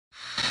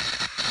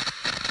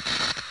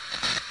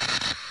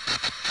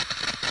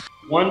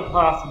one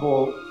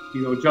possible,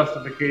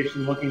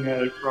 justification, looking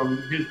at it from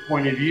his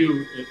point of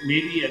view, that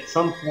maybe at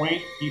some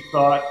point he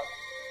thought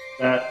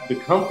that the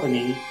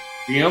company,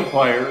 the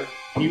empire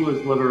he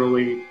was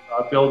literally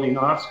building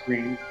off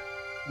screen,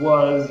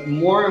 was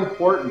more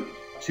important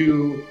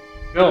to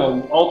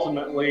film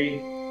ultimately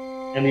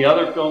and the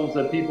other films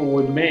that people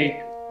would make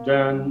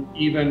than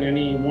even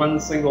any one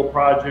single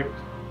project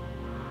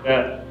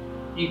that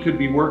he could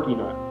be working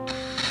on.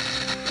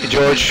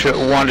 George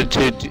wanted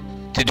to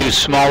do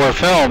smaller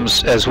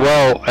films as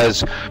well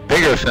as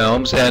bigger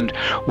films, and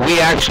we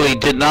actually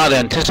did not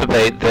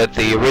anticipate that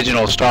the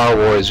original Star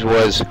Wars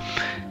was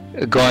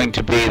going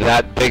to be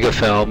that big a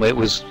film. It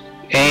was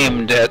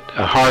aimed at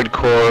a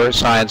hardcore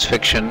science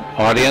fiction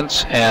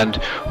audience,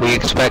 and we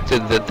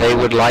expected that they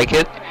would like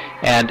it,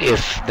 and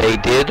if they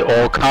did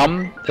all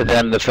come,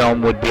 then the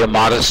film would be a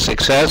modest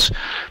success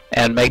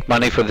and make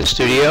money for the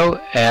studio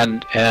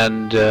and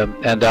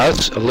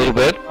us a little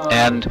bit.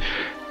 And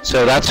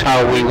so that's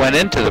how we went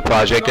into the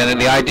project, and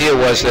the idea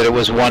was that it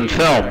was one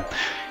film.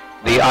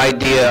 The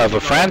idea of a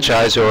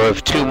franchise or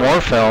of two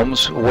more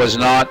films was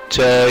not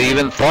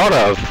even thought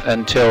of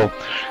until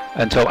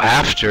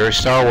after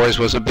Star Wars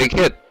was a big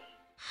hit.